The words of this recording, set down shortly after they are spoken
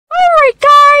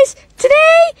guys,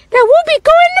 today that we'll be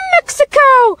going to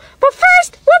Mexico. But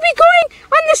first, we'll be going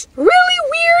on this really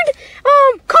weird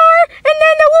car, and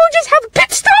then we'll just have a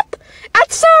pit stop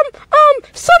at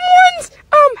someone's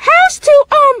house to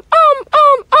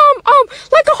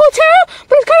like a hotel,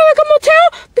 but it's kind of like a motel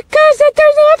because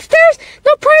there's no upstairs,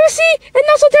 no privacy, and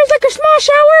also there's like a small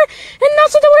shower, and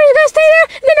also we're gonna stay there.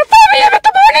 And then at 5 a.m. in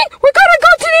the morning, we're gonna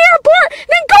go to the airport, and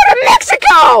then go to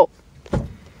Mexico.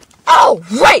 All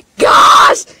right,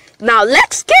 guys. Now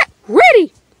let's get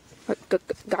ready. Oh,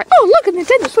 look, a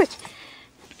Nintendo Switch.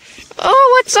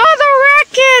 Oh, what's all the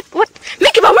racket? What,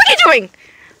 Mickey Mouse? What are you doing?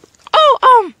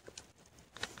 Oh,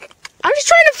 I'm just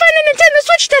trying to find a Nintendo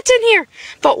Switch that's in here.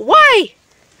 But why?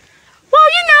 Well,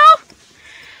 you know,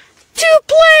 to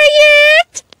play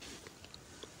it.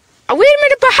 Oh, wait a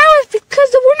minute, but how?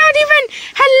 Because we're not even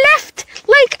had left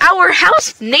like our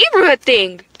house neighborhood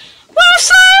thing. Well,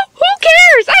 so who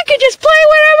cares? I can just play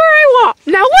whatever I want.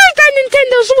 Now, where's that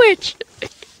Nintendo Switch?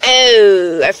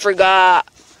 Oh, I forgot.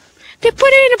 They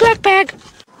put it in a black bag.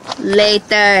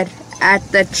 Later at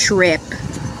the trip.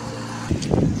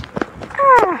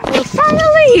 We're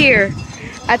finally here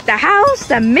at the house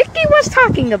that Mickey was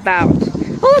talking about.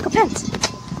 Oh, look, a fence.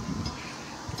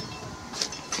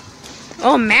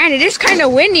 Oh man, it is kind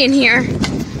of windy in here.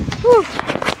 Whew.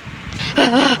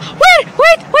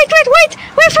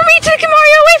 Wait for me, Tannooki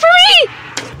Mario, wait for me!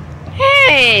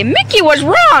 Hey, Mickey was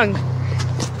wrong.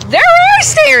 There are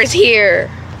stairs here.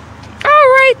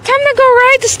 Alright, time to go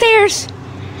ride the stairs.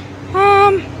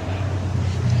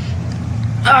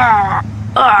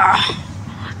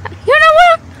 You know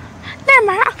what? Never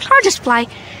mind, I'll just fly.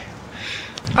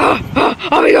 Oh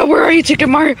my god, where are you, Tannooki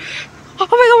Mario? Oh my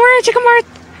god, where are you, Tannooki Mario?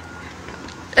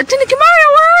 Tannooki Mario,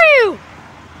 where are you?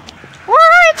 Where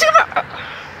are you, Tannooki Mario?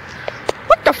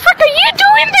 What the frick are you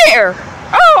doing there?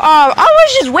 Oh, I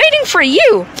was just waiting for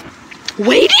you.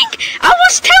 Waiting? I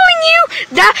was telling you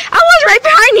that I was right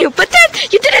behind you, but then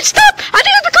you didn't stop. I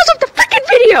think it's because of the frickin'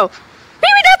 video.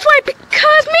 Maybe that's why,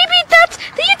 because maybe that's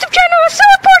the YouTube channel is so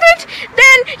important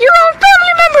than your own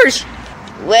family members.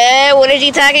 Well, what is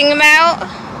he talking about?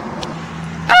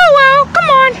 Oh, well, come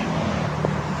on.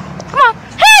 Come on.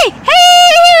 Hey,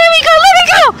 let me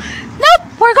go. Nope,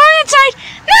 we're going inside.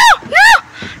 No.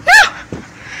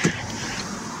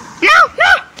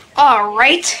 All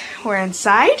right, we're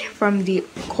inside from the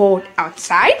cold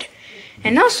outside.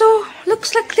 And also,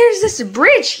 looks like there's this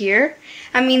bridge here.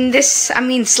 I mean,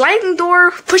 sliding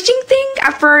door pushing thing.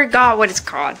 I forgot what it's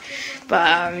called.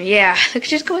 But, yeah, let's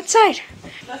just go inside.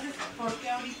 How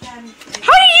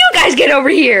did you guys get over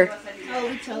here? Oh,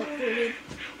 we teleported.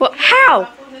 Well, how?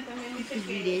 Because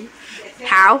we did.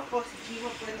 How?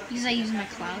 Because I used my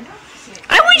cloud.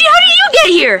 How did you get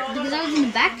here? Because I was in the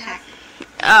backpack.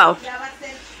 Oh,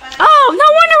 no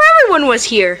wonder everyone was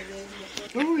here.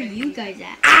 Where were you guys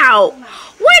at? Ow!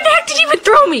 Why the heck did you even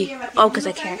throw me? Oh, because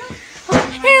I can't.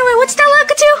 Anyway, what's that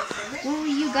look to? Where were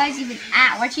you guys even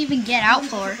at? Why'd you even get out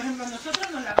for?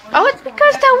 Oh, it's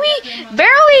because that we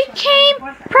barely came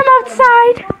from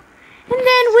outside. And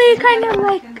then we kind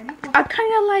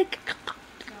of like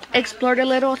explored a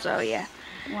little, so yeah.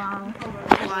 Wow.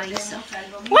 Why so?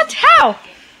 What? How?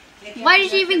 Why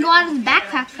did you even go out of the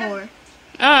backpack for?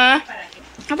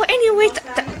 But anyway,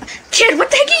 kid, what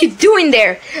the heck are you doing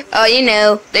there? You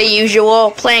know, the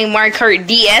usual, playing Mario Kart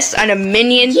DS on a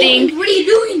minion thing. What are you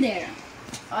doing there?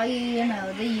 Oh, you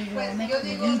know, the usual,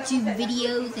 making YouTube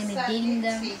videos and editing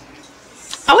them.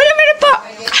 Oh, wait a minute, but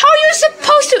how are you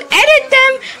supposed to edit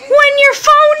them when your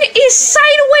phone is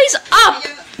sideways up?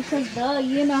 Because,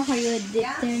 you know how you edit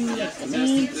them, like the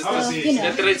main stuff, you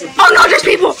know. Oh no, there's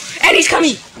people! And he's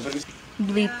coming!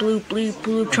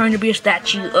 Bleep, trying to be a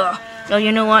statue. Oh,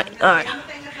 you know what?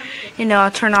 You know,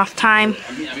 I'll turn off time.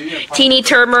 Teeny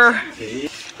Turmer.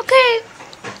 Okay.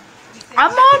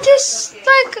 I'll just,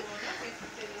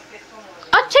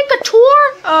 I'll take a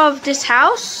tour of this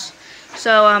house.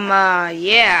 So,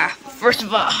 yeah. First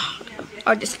of all,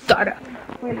 I just gotta...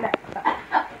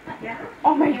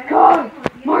 Oh my god!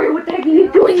 Mario, what the heck are you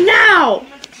doing now?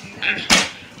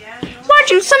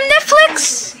 Watching some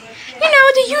Netflix? You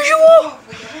know, the usual.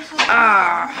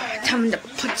 Time to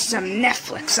put some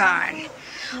Netflix on.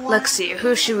 Let's see,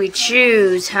 who should we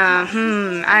choose, huh?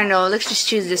 I don't know, let's just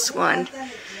choose this one.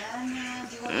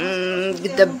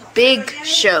 The Big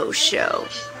Show.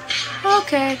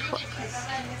 Okay.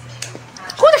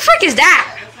 Who the frick is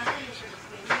that?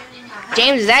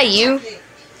 James, is that you?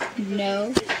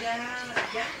 No.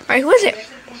 Alright, who is it?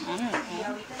 I don't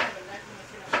know.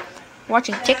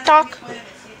 Watching TikTok?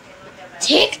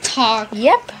 TikTok?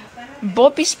 Yep.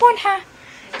 Bobby Spawn, huh?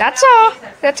 That's all.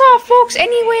 That's all, folks.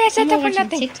 Anyway, I said that for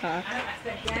nothing. TikTok.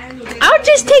 I'll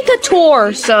just take a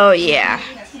tour. So yeah,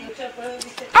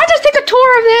 I'll just take a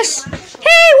tour of this.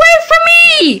 Hey, wait for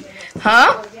me!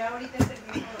 Huh?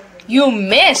 You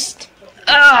missed.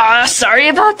 Sorry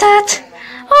about that.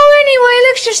 Oh, anyway,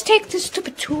 let's just take this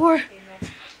stupid tour.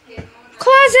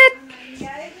 Closet.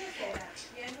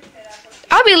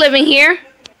 I'll be living here.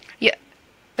 Yeah.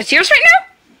 It's yours right now?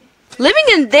 Living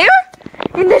in there?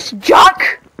 In this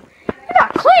junk? You're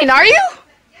not clean, are you?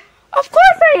 Of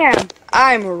course I am.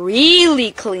 I'm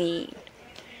really clean.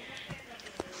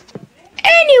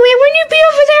 Anyway, when you be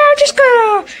over there, I'm just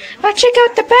gonna check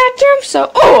out the bathroom.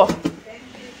 So, oh!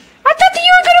 I thought that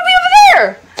you were gonna be over there.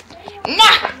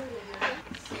 Nah.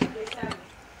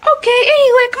 Okay,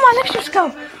 anyway, come on, let's just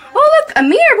go. Oh, look, a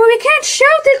mirror, but we can't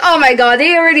show this. Oh my god,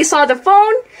 they already saw the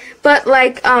phone. But,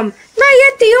 like, not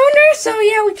yet the owner. So,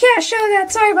 yeah, we can't show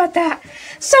that. Sorry about that.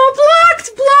 So,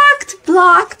 blocked.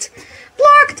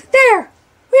 There.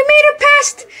 We made it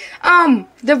past,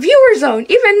 the viewer zone.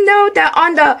 Even though that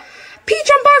on the Peach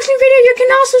unboxing video, you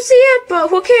can also see it. But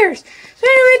who cares? So,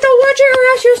 anyway, don't watch it or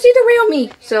else you'll see the real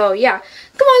me. So, yeah.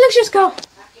 Come on, let's just go.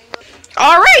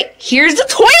 Alright, here's the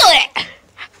toilet.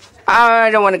 I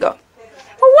don't want to go.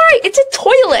 Well, why? It's a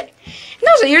toilet.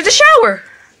 No, so here's the shower.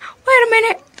 Wait a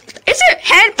minute. Isn't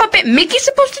Hand Puppet Mickey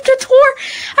supposed to do a tour?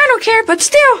 I don't care, but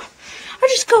still. I'll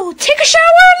just go take a shower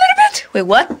a little bit. Wait,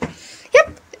 what?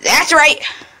 Yep, that's right.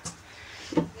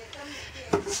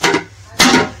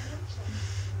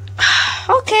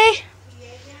 Okay.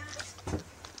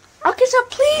 Okay, so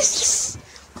please just...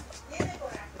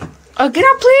 Oh, get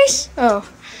up, please. Oh,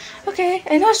 okay.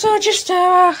 And also just,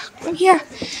 yeah,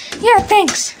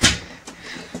 thanks.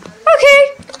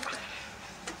 Okay.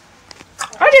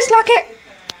 I'll just lock it.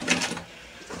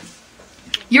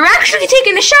 You're actually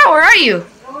taking a shower, are you?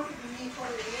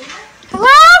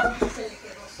 Hello?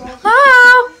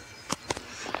 Hello?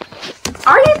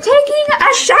 Are you taking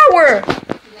a shower?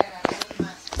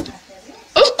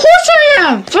 Of course I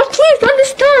am. So please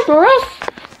understand or else.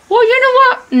 Well, you know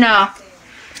what? No.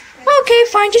 Okay,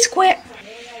 fine. Just quit.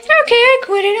 Okay, I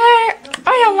quit it.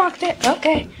 I unlocked it.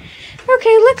 Okay.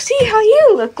 Okay, let's see how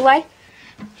you look like.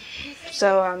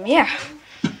 So, yeah.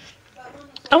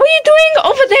 What are you doing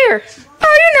over there?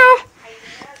 Oh, you know,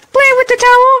 playing with the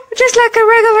towel, just like a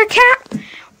regular cat.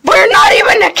 We're not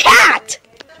even a cat!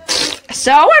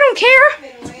 So, I don't care.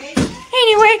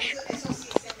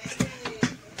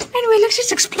 Anyway, let's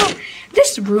just explore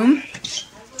this room.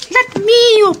 Let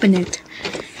me open it.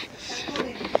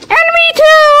 And me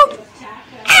too!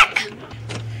 Heck!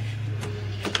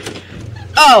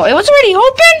 Oh, it was already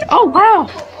open? Oh, wow.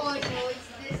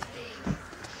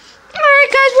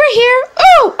 Alright guys, we're here.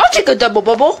 Oh, I'll take a double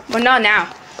bubble. But not now.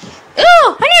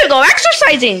 Oh, I need to go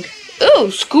exercising. Oh,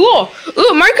 school.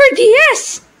 Oh, Marker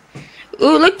DS.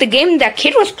 Oh, look, the game that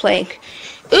kid was playing.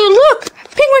 Oh, look,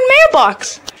 Penguin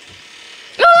Mailbox.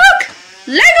 Oh, look,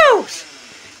 Legos.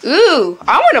 Ooh,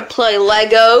 I want to play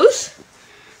Legos.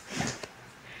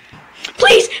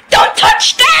 Please, don't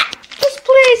touch that. Just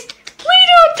please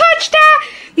don't touch that.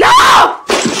 No!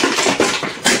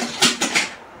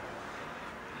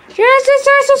 Just as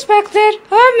I suspected,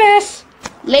 a mess.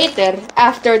 Later,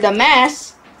 after the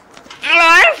mess,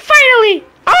 I'm finally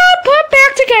all put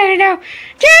back together now.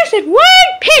 Just in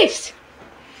one piece.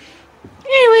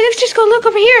 Anyway, let's just go look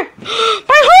over here.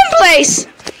 My home place.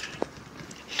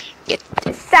 Get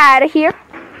this out of here.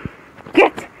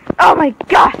 Oh my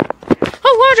god.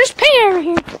 Oh, wow, there's paint over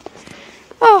here.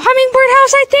 Oh, hummingbird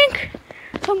house, I think.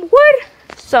 Some wood.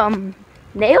 Some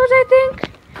nails, I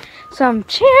think. Some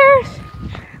chairs.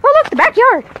 Oh, look, the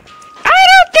backyard. I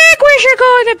don't think we should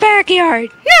go in the backyard.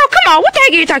 No, come on. What the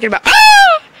heck are you talking about?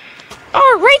 Oh!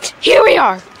 All right, here we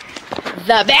are.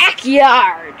 The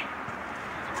backyard.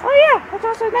 Oh, yeah, it's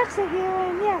also next to here.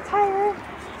 And, yeah, tire.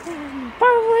 And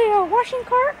probably a washing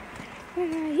cart.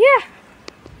 And, yeah.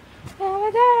 All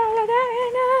of that.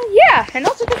 And, yeah. And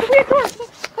also there's a weird door.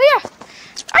 Oh, yeah.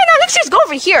 I know, let's just go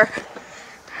over here.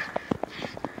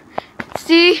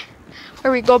 See?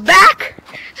 Where we go back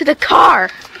to the car.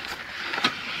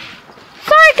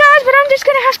 Sorry guys, but I'm just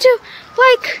gonna have to,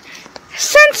 like,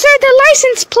 censor the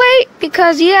license plate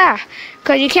because you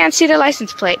can't see the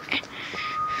license plate.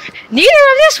 Neither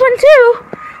of this one too.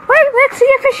 Wait, let's see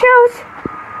if it shows.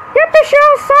 Yep, it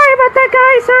shows. Sorry about that,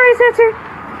 guys. Sorry, censor.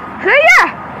 So yeah,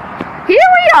 here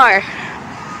we are,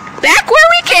 back where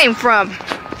we came from.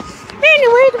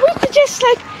 Anyway, we could just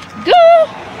like go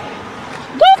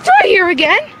through here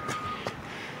again.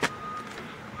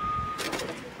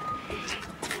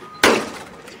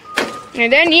 And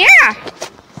then, yeah,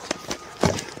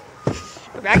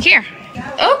 we're back here.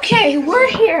 Okay, we're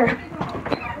here.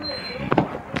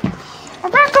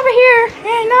 I'm back over here,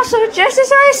 and also, just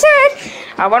as I said,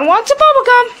 I want some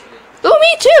bubblegum. Oh,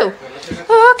 me too.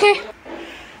 Oh, okay.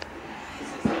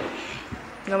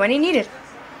 No money needed.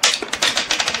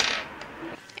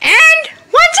 And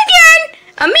once again,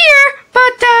 a mirror,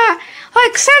 but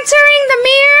like censoring the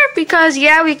mirror because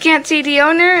yeah, we can't see the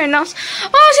owner, and also,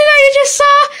 oh, so now you just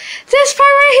saw this part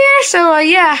right here. So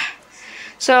yeah.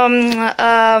 So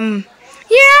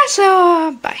yeah.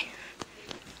 So bye.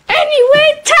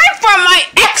 Anyway, time for my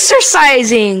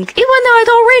exercising. Even though I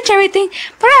don't reach everything,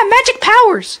 but I have magic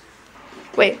powers.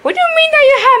 Wait, what do you mean that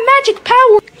you have magic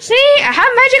powers? See, I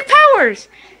have magic powers.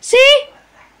 See?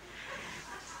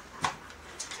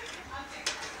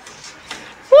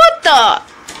 What the?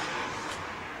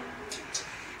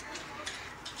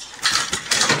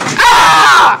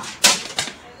 Ah!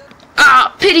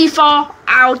 Ah, pity fall.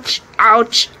 Ouch,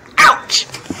 ouch, ouch.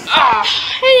 Ah,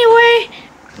 anyway.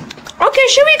 Okay,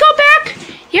 should we go back?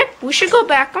 Yep, we should go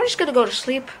back. I'm just gonna go to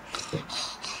sleep.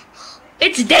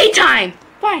 It's daytime.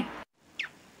 Fine.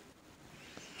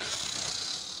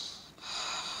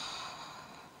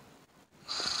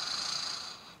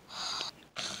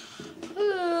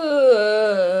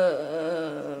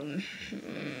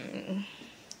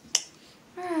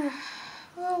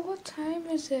 Well, what time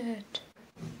is it?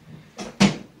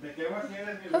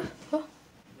 Oh.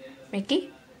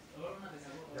 Mickey?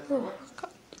 Oh,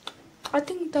 I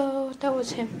think that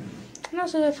was him. And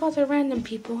also I thought they're random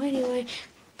people. Anyway,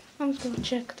 I'm just gonna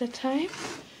check the time.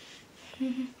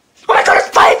 Oh my god, it's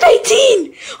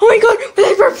 5:18! Oh my god, we're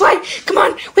late for a flight! Come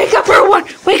on, wake up, everyone!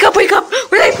 Wake up, wake up!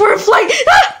 We're late for a flight!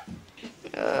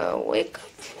 Ah! Wake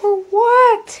up for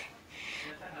what?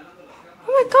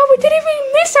 Oh my god, we didn't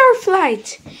even miss our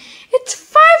flight! It's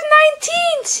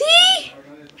 5:19, see?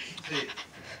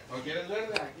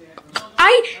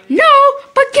 I know,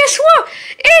 but guess what?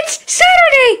 It's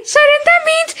Saturday! So then that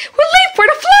means we're late for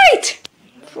the flight!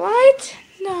 Flight?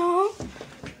 No,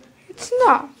 it's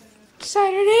not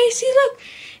Saturday. See, look,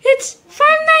 it's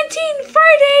 5:19,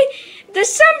 Friday,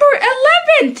 December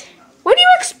 11th. What do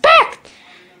you expect?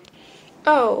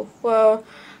 Oh, well,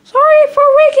 sorry for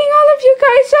waking all of you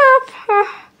guys up.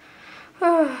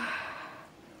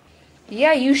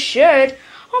 Yeah, you should.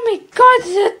 Oh my god,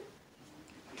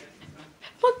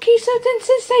 okay, so then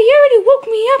since you already woke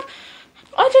me up,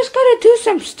 I just gotta do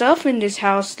some stuff in this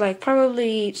house, like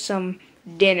probably eat some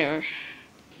dinner.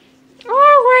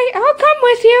 Alright, I'll come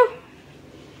with you.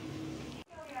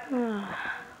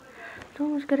 It's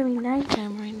almost gonna be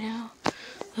nighttime right now.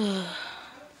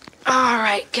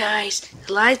 Alright guys,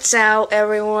 lights out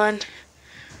everyone.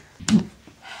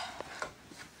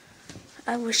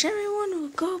 I wish everyone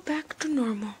would go back to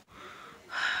normal.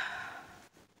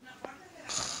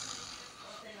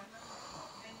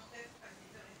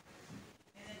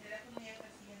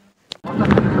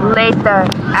 Later,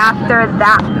 after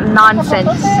that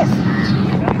nonsense.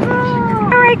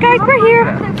 Alright guys, we're here.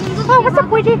 Oh, what's up,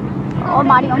 Widget? Oh,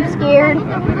 Marty, I'm scared.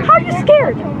 How are you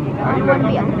scared? I want to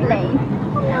be on the plane.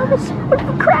 I'm nervous. What if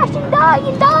we crash and die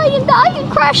and die and die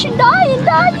and crash and die and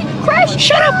die and crash and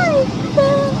Shut up!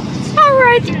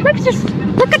 Alright, let's just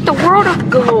look at the world of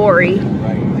glory.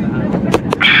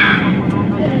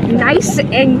 Nice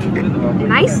and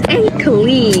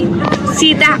clean.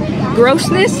 See that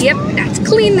grossness? Yep, that's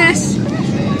cleanness.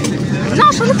 And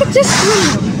also look at this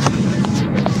room.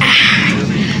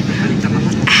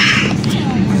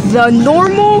 The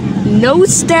normal no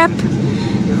step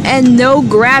and no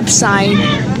grab sign.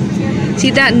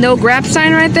 See that no grab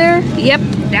sign right there? Yep,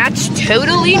 that's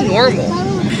totally normal.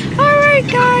 Alright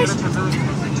guys.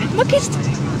 What are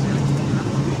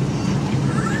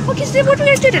we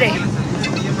gonna do today?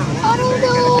 I don't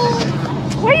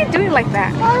know. Why are you doing like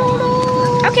that? I don't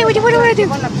know. Okay, what do you want to do?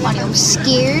 Marty, I'm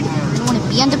scared. I want to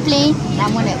be on the plane, and I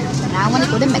want to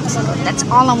go to Mexico. That's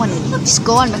all I want to do. Just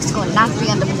go on Mexico and not be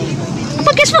on the plane.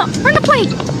 But guess what? We're on the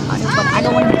plane. But I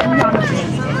don't want to be on the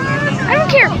plane. I don't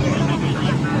care.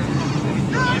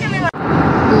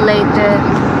 Later.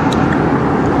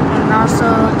 And also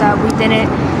that we didn't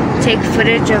take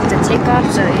footage of the takeoff,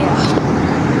 so yeah.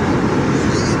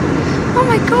 Oh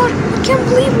my god, I can't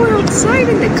believe we're outside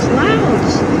in the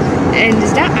clouds. And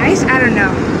is that ice? I don't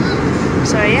know.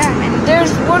 So yeah, and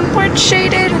there's one part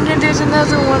shaded and then there's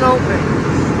another one open.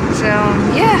 So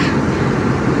yeah.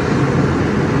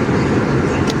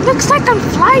 Looks like I'm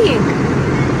flying.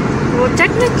 Well,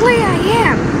 technically I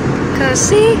am. Cause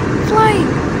see, flying.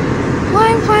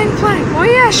 Flying. Oh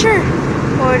yeah, sure.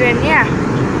 Well then yeah.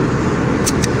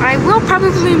 I will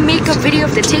probably make a video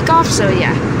of the takeoff, so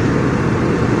yeah.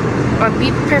 But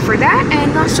be prepared for that,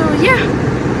 and also yeah.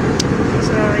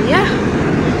 So yeah.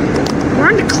 we're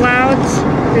on the clouds.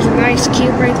 There's an ice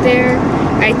cube right there.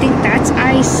 I think that's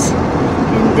ice.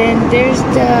 And then there's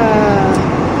the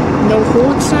no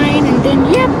hold sign. And then,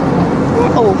 yep.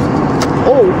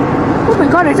 Oh my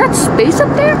god, is that space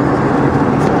up there?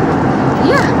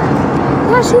 Yeah.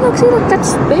 Yeah, see, look, that's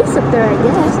space up there, I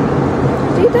guess.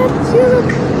 See that? See, look.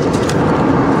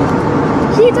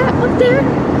 See that up there?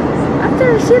 Up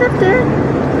there, see it up there?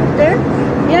 Up there?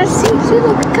 Yeah, see,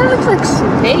 look, it kind of looks like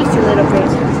space a little bit.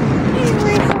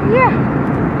 Anyway, so yeah.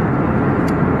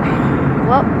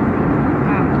 Well,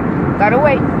 gotta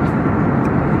wait.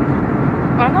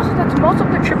 I noticed that most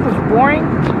of the trip was boring.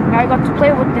 Now I got to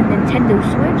play with the Nintendo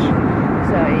Switch.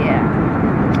 So yeah.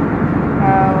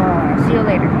 See you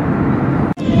later.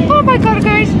 Oh my god,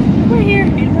 guys. We're here.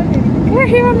 We're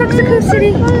here in Mexico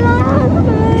City.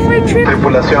 Freight trip.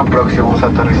 Tripulación próximos a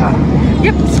aterrizar.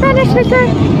 Yep, Spanish right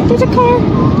there. There's a car.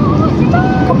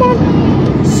 Come on.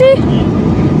 See?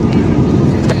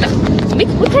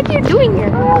 What the heck are you doing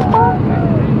here?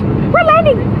 We're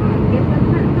landing.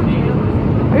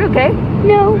 Are you okay?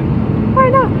 No. Why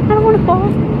not? I don't want to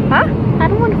fall. Huh? I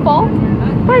don't want to fall.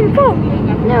 Why don't you fall?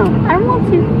 No, I don't want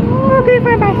to. Okay,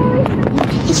 bye-bye.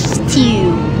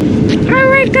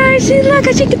 Alright guys, see, look,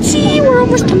 as you can see, we're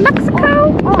almost to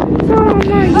Mexico.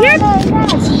 Yep.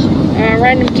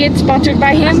 Random kid sponsored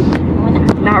by him.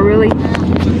 Not really.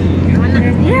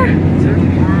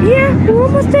 Yeah, we're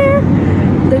almost there.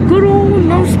 The good old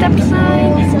no step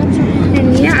signs.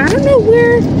 And yeah, I don't know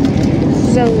where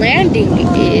the landing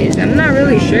is. I'm not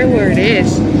really sure where it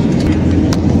is.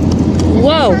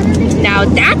 Whoa, now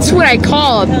that's what I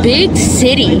call a big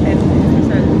city.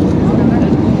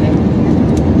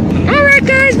 Alright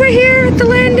guys, we're here at the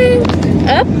landing.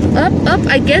 Up.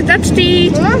 I guess that's the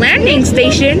landing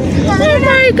station. Oh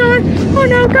my god. Oh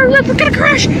no, God, look, we're gonna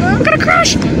crash. We're gonna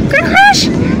crash.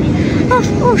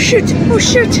 Oh shoot.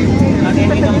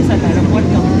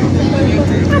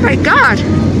 Oh my god.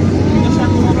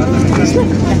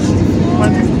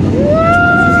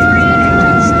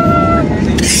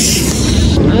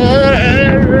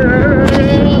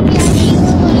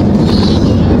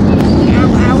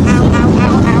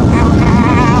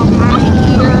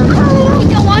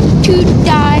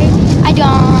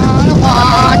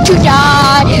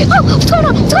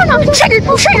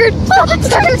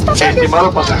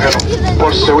 Estimado pasajero,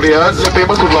 por su seguridad le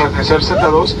pedimos permanecer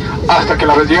sentados hasta que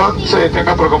el avión se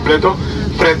detenga por completo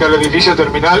frente al edificio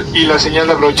terminal y la señal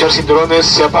de abrochar cinturones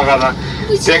sea apagada.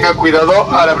 Tenga cuidado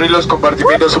al abrir los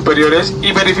compartimentos superiores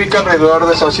y verifique alrededor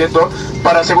de su asiento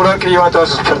para asegurar que lleva todas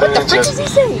sus pertenencias.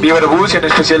 Viva el bus y en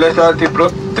especial a esta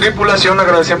tripulación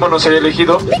agradecemos nos haya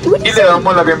elegido y le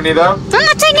damos la bienvenida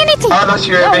a la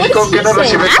Ciudad de México, que nos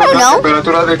recibe con una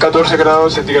temperatura de 14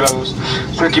 grados centígrados.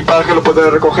 Su equipaje lo puede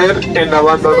recoger en la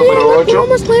banda número 8,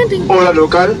 hora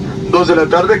local, 2 de la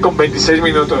tarde con 26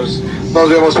 minutos. Nos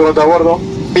vemos pronto a bordo.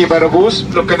 Viva el bus,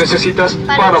 lo que necesitas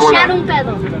para volar.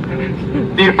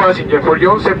 Dear passenger, for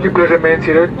your safety, please remain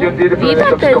seated. You need to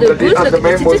completely as the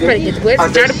main body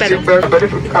and the seatbelt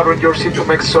around your seat to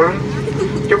make certain.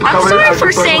 I'm sorry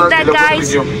for saying that,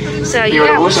 guys. So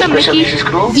yeah, what's up, Mickey?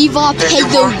 Viva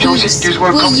Pedro Boots.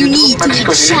 Well, you need to be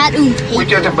chat with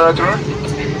your temperature.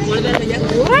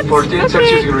 What? 14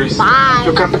 Celsius degrees. Bye.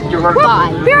 You can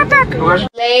Bye. Be right back.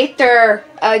 Later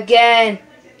again.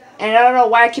 And I don't know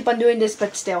why I keep on doing this,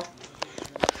 but still.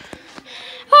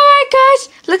 Alright guys,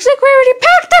 looks like we already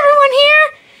packed everyone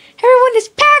here. Everyone is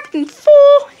packed and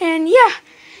full, and yeah.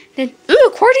 Then,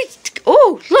 ooh, Cordy,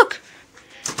 oh, look.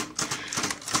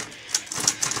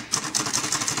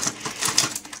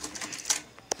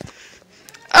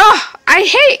 Oh, I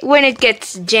hate when it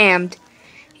gets jammed.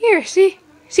 Here, see?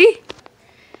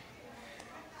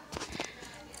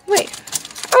 Wait,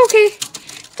 okay.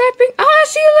 Typing, oh,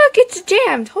 see, look, it's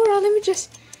jammed. Hold on, let me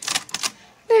just,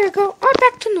 there we go. Oh,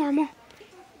 back to normal.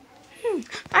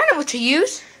 I know what to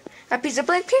use. A piece of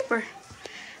blank paper.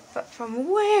 But from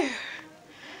where?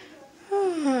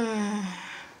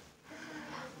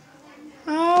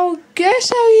 I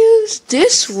guess I'll use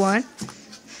this one.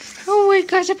 Oh wait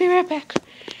guys, I'll be right back.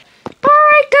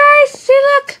 Alright guys, see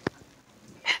look.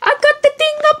 I got the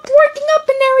thing up, working up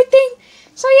and everything.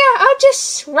 So yeah, I'll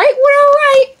just write what I'll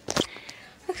write.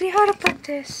 Let's see how to put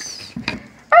this.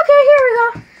 Okay, here we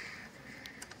go.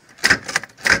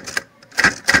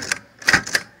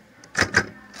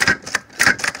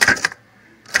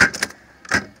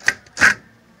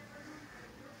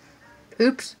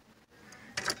 Oops.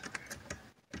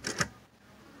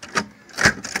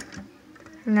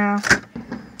 No.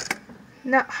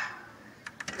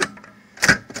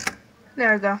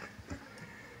 There we go.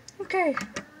 Okay.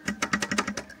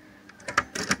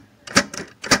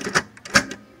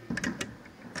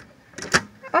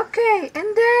 Okay,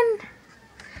 and then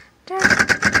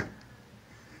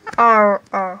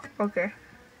oh, okay.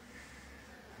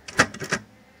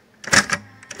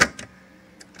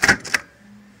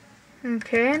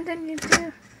 Okay, and then you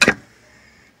do.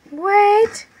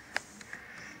 Wait.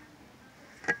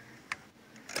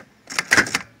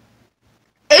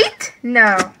 8?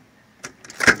 No.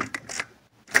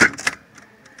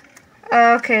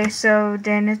 Okay, so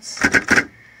then it's.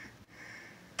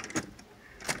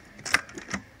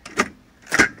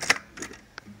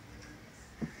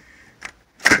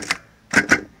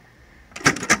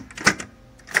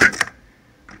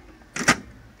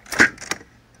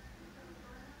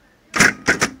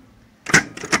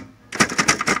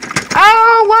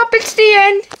 It's the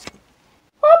end.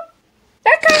 Oh,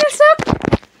 that kind of sucked.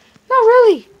 No,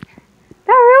 really.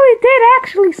 That really did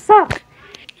actually suck.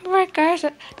 Alright, guys.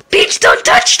 Peach, don't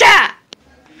touch that!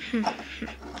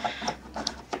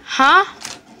 Huh?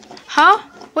 Huh?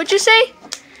 What'd you say?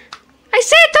 I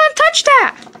said don't touch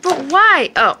that! But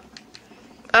why? Oh.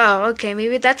 Oh, okay.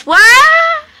 Maybe that's why.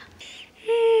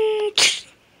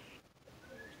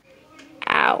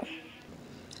 Ow.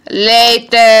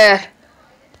 Later.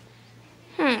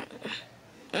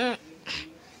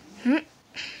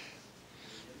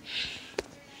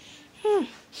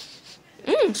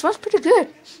 Smells pretty good.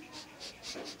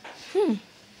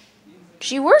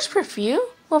 She wears perfume?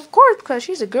 Well, of course, because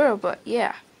she's a girl, but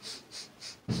yeah.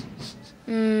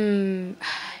 Anyway,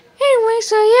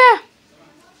 so yeah.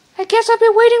 I guess I'll be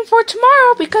waiting for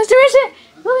tomorrow because there isn't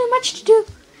really much to do.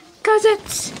 Because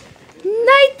it's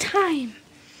nighttime.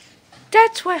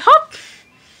 That's why. Hop!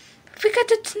 Because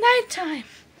it's nighttime.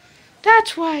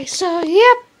 That's why. So,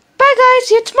 yeah. Bye, guys.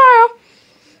 See you tomorrow.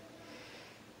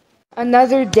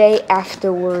 Another day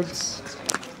afterwards.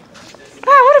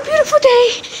 Wow, what a beautiful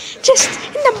day. Just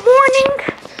in the morning.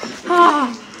 Oh,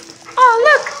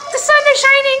 look. The sun is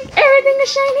shining. Everything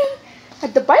is shining.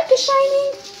 The bike is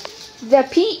shining. The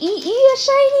PEE is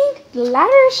shining. The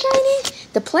ladder is shining.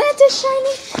 The plant is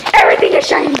shining. Everything is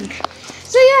shining.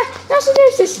 So, yeah. Also,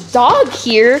 there's this dog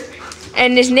here.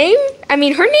 And her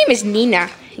name is Nina.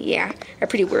 Yeah, a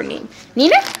pretty weird name.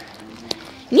 Nina?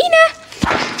 Nina?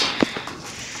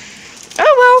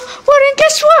 Oh, well, then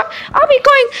guess what? I'll be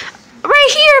going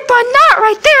right here, but not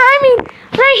right there. I mean,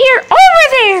 right here, over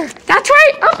there. That's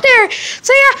right, up there.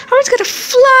 So, yeah, I'm just going to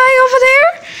fly over there.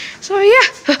 So, yeah.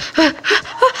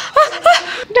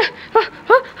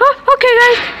 Okay,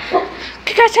 guys.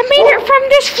 Okay, guys, I made it from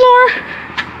this floor.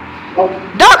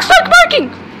 Dog, start barking.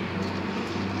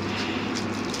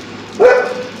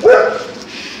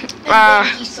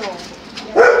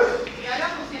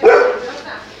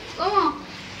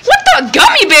 What the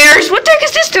gummy bears? What the heck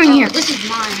is this doing here? This is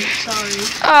mine. Sorry.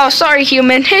 Oh, sorry,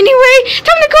 human. Anyway,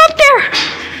 time to go up there.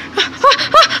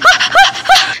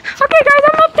 Okay, guys,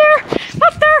 I'm up there.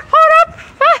 Up there. Hold up.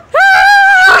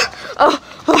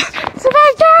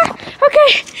 Survived that. Okay,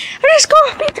 let's go.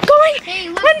 Keep going. Hey,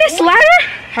 on this ladder.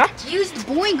 Huh? Use the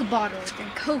Boing bottle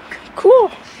and Coke.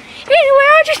 Cool. Anyway,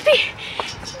 I'll just be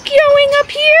going up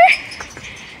here.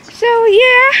 So,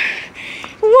 yeah.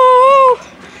 Whoa.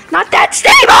 Not that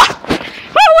stable.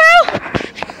 Oh, well.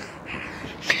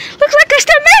 Looks like I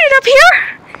still made it up here.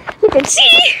 You can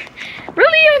see.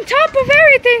 Really on top of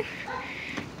everything.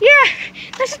 Yeah.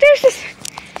 There's this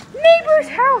neighbor's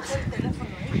house.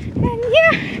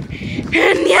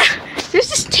 And yeah. There's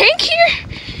this tank here.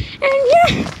 And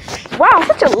yeah. Wow,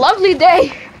 such a lovely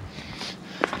day.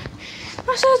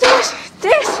 Also, there's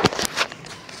this.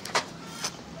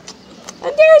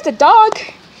 And there's the dog.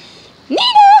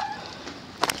 Nina!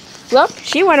 Well,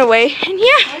 she went away. And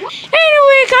yeah.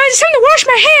 Anyway, guys, it's time to wash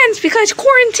my hands because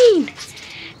quarantine.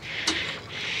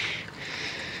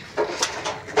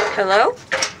 Hello?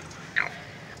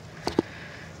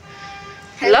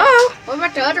 Hello? What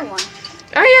about the other one?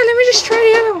 Oh, yeah, let me just try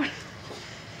the other one.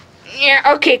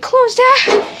 Yeah, okay, close that.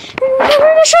 And we're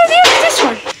going to try this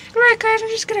one. Alright, guys, I'm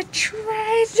just going to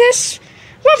try this.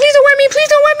 Well, please don't wet me. Please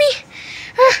don't wet me.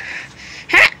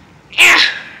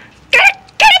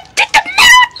 Get the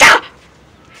mouth!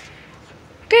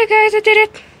 Okay, guys, I did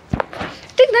it. I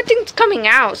think nothing's coming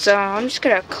out, so I'm just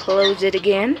going to close it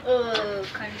again.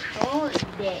 Control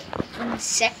the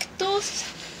insectos.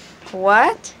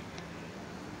 What?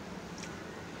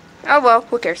 Oh, well,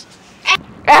 who cares?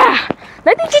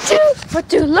 Nothing to do but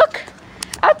to look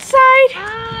outside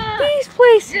these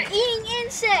places. You're eating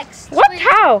insects. What? Wait,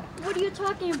 How? What are you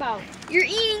talking about? You're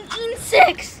eating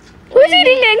insects. Who's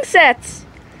eating insects?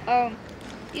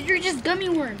 These are just gummy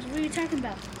worms. What are you talking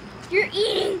about? You're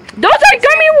eating. Those are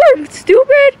gummy worms,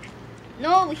 stupid.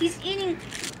 No, he's eating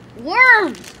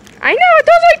worms. I know,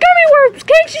 those are gummy worms.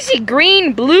 Can't you see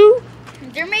green, blue?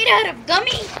 They're made out of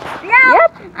gummy?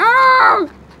 Yep. Oh!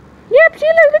 Yep, see,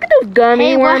 look at those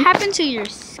gummy Hey, worms. what happened to your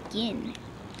skin?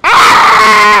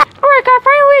 Ah! Alright, I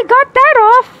finally got that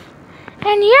off.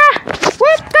 And yeah,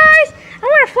 well, guys, I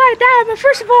want to fly down, but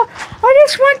first of all, I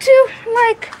just want to,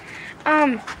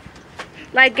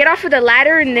 like get off of the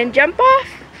ladder and then jump off?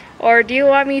 Or do you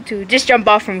want me to just jump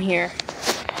off from here?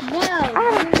 Well,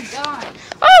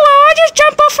 Oh, well, I'll just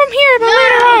jump off from here, but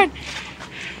later on.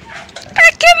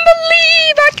 I can't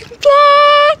believe I can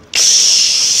fly.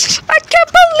 I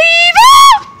can't believe it.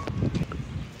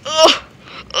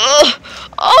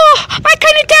 I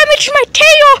kind of damaged my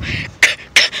tail.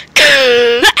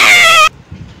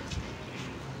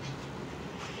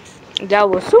 That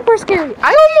was super scary.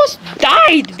 I almost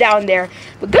died down there.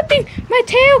 But good thing my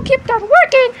tail kept on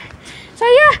working. So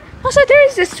yeah, also there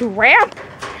is this ramp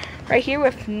right here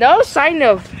with no sign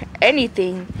of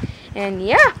anything. And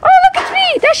yeah, oh look, it's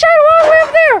me! That shadow all the way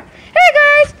over there. Hey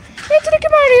guys, it's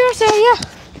Tannooki Mario. So yeah,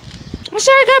 I'm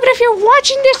sorry guys, but if you're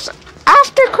watching this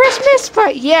after Christmas,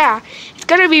 but yeah, it's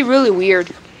gonna be really weird.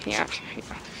 Yeah.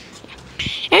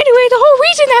 Anyway, the whole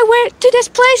reason I went to this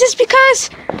place is because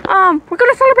we're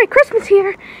gonna celebrate Christmas here,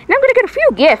 and I'm gonna get a few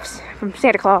gifts from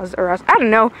Santa Claus or else I don't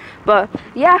know. But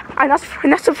yeah, and that's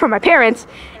from my parents.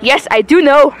 Yes, I do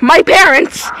know my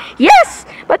parents. Yes,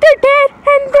 but they're dead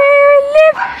and they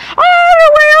live all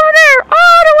the way over there,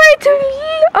 all the way to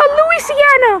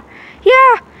Louisiana.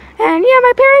 Yeah, and yeah,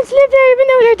 my parents live there even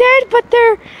though they're dead, but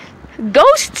their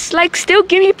ghosts like still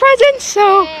give me presents.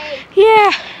 So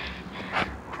yeah.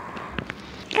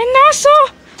 And also,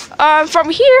 from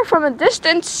here, from a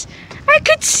distance, I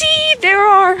could see there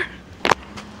are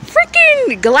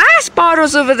freaking glass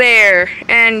bottles over there.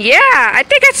 And yeah, I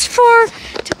think it's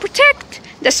to protect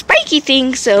the spiky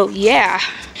thing, so yeah.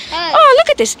 Hey. Oh, look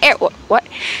at this air. What?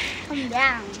 Come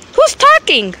down. Who's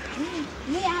talking? Me,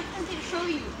 I have something to show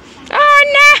you. Oh,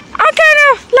 nah, I kind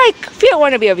of, don't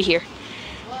want to be over here.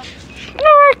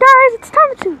 Alright, guys, it's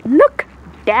time to look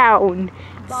down.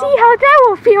 See how that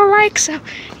will feel like. So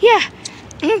yeah,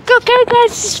 okay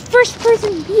guys, this is first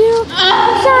person view.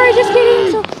 I'm sorry, just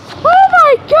kidding. So, oh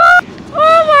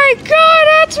my god,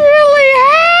 that's really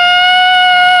high.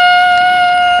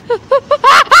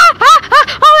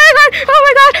 Oh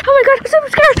my god, I'm so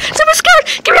scared,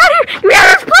 get me out of here, get me out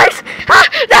of this place.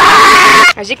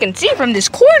 As you can see from this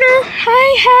corner,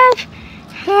 I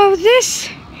have this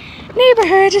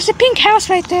neighborhood. There's a pink house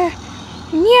right there.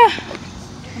 And yeah,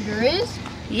 There is?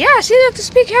 yeah, see that this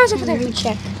big house over there. Let me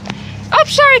check. Oh,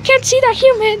 sorry, I can't see that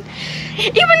human.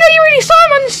 Even though you already saw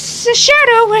him on the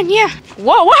shadow, and yeah.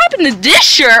 Whoa, what happened to this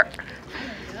shirt?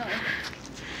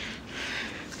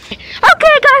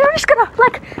 Okay, guys, I'm just gonna,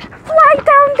 fly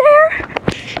down there.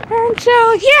 And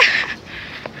so, yeah.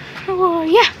 Oh,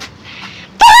 yeah.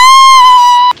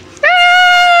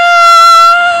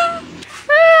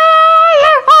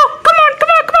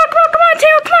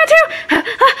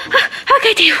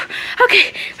 Okay, Theo.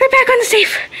 Okay, we're back on the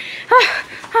safe. Oh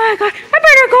my god, I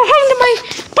better go home to my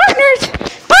partners.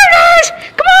 Partners!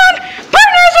 Come on!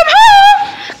 Partners, I'm home!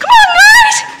 Come on,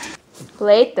 guys!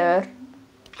 Later.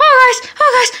 Oh, guys,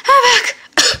 I'm back.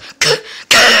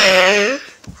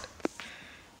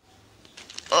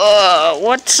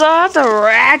 What's all the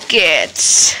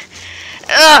rackets?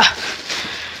 Hey,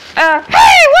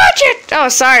 watch it! Oh,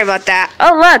 sorry about that.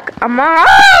 Oh, look, I'm on.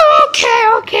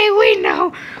 Oh, okay, we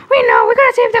know. We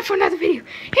gotta save that for another video.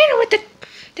 Hey, what the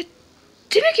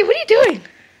Tannooki, what are you doing?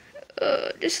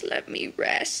 Just let me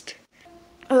rest.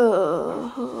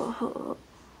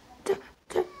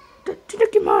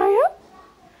 Tannooki Mario?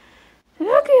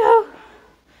 Tannooki-o.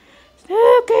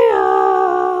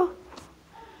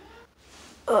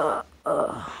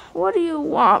 What do you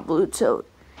want, Blue Toad?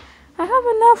 I have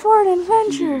enough for an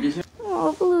adventure.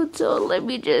 Oh, Blue Toad, let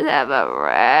me just have a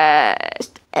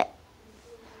rest. Come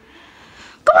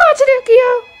on,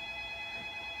 Tannooki-o.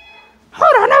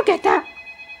 Hold on, I'll get that.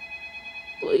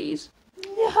 Please.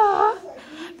 Yeah.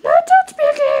 No, don't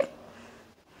speaking.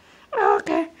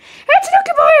 Okay. Hey,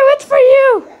 Tannooki Mario, it's for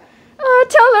you.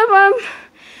 Tell him I'm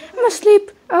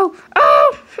asleep. Oh,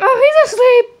 he's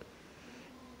asleep.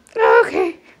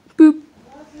 Okay. Boop.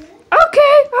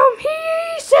 Okay, he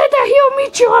said that he'll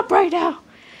meet you up right now.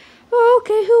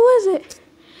 Okay, who was it?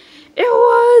 It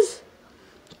was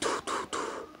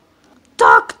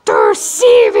Dr.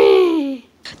 Seavey.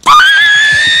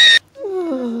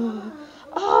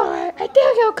 Alright, I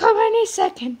think he'll come any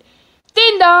second.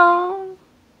 Ding dong.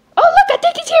 Oh, look, I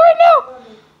think he's here right now.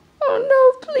 Oh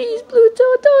no, please, Pluto,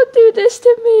 don't do this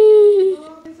to me.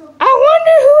 I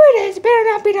wonder who it is. Better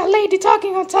not be that lady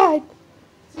talking outside.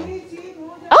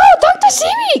 Oh, Dr.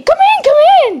 Seavey, come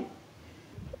in.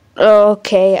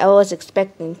 Okay, I was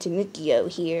expecting Tannooki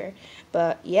here.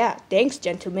 But yeah, thanks,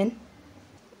 gentlemen.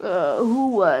 Who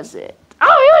was it? Oh,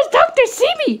 it was Dr.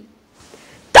 Simi!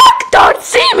 Dr.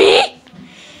 Simi!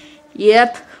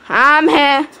 Yep, I'm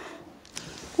here.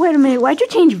 Wait a minute, why'd you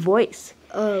change voice?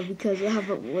 Because I have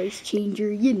a voice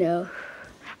changer, you know.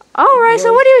 Alright,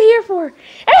 so what are you here for? Hey,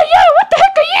 yo, what the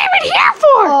heck are you even here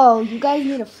for? Oh, you guys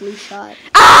need a flu shot.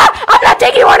 I'm not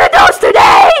taking one of those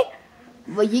today!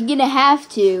 Well, you're gonna have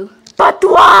to. But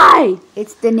why?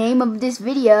 It's the name of this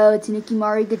video. Tannooki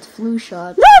Mari gets flu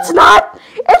shot. No, it's not!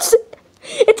 It's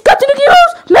got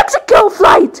Tannooki's Mexico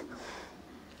flight!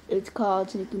 It's called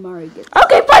Tannooki Mari gets.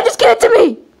 Okay, fine, just give it to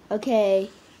me! Okay.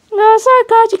 No, sorry,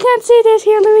 guys, you can't see this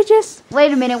here, Louis. Just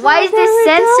Wait a minute. Why is There this we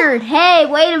go. censored? Hey,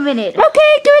 wait a minute.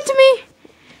 okay, give it to me.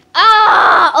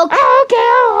 Ah, okay. Oh, okay.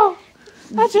 Oh,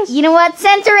 that's just. You know what?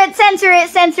 Censor it. Censor it.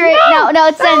 Censor it. No, No,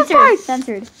 it's that's censored. fine.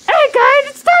 Censored. Hey, guys,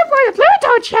 it's time for the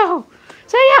Pluto show.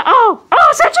 So yeah. Oh,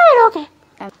 censor it. Okay.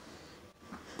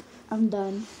 I'm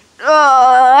done.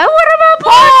 What about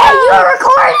Pluto? Hey, you're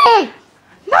recording.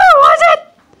 No, was it?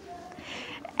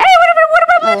 Hey, what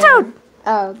about Pluto?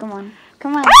 Oh, come on.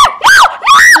 Come on. Ah,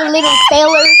 no, You little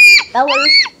failure. Failure.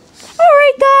 All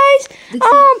right, guys.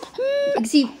 Look,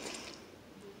 see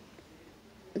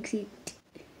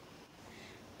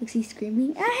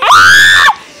screaming.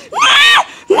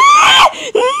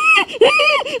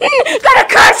 Gotta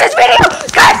curse this video!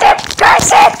 Curse it!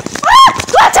 Curse it!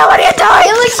 Pluto, what are you doing?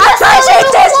 It was I'm just a cursing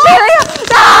little this one.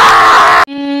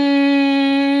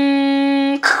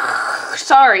 video!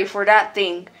 Sorry for that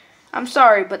thing. I'm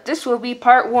sorry, but this will be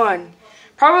part 1.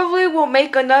 Probably we'll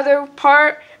make another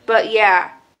part, but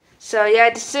yeah. So yeah,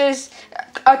 this is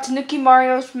Tannooki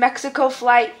Mario's Mexico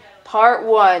flight part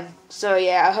 1. So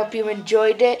yeah, I hope you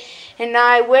enjoyed it, and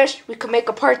I wish we could make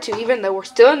a part 2 even though we're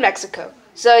still in Mexico.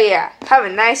 So yeah, have a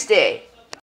nice day.